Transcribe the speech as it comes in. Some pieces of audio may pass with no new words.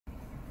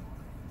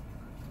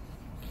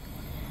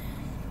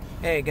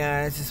Hey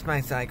guys, it's my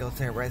Cycles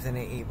here,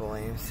 Resident Evil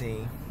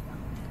AMC.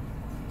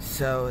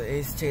 So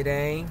it's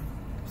today,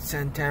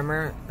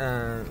 September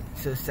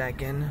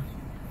 2nd,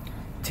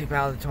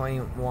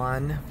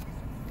 2021.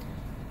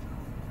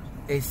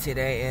 It's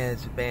today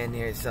it's been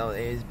here, so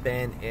it's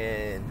been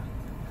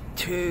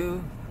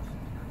 2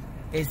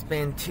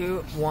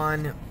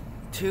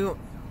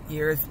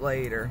 years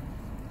later.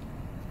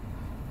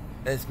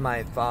 It's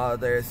my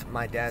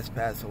dad's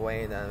passed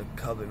away in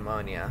COVID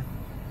pneumonia.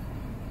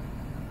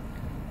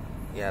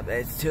 Yeah, but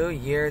it's 2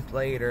 years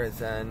later,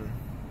 and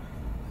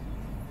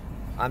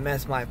I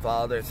miss my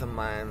fathers and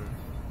I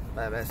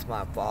miss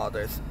my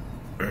fathers.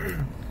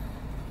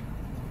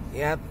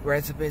 Yep,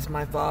 rest in peace,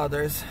 my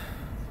fathers.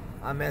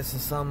 I miss them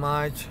so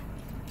much.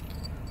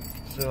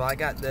 So I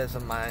got this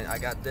on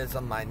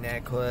my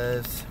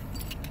necklace.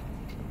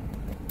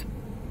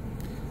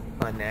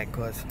 My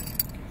necklace.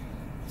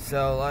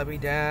 So love you,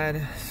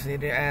 Dad.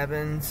 Cedar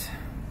Evans.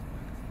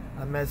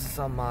 I miss you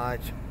so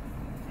much.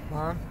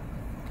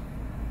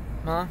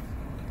 Mom,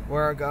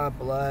 where God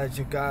bless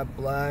you,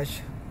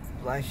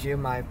 bless you,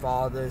 my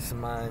fathers, and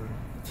mine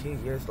 2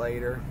 years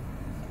later.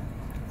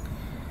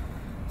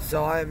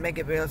 So I make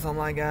a video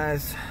online,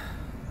 guys.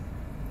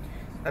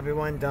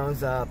 Everyone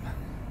thumbs up.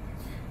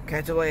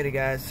 Catch you later,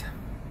 guys.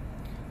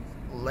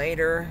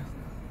 Later,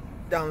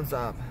 thumbs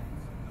up.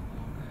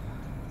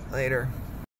 Later.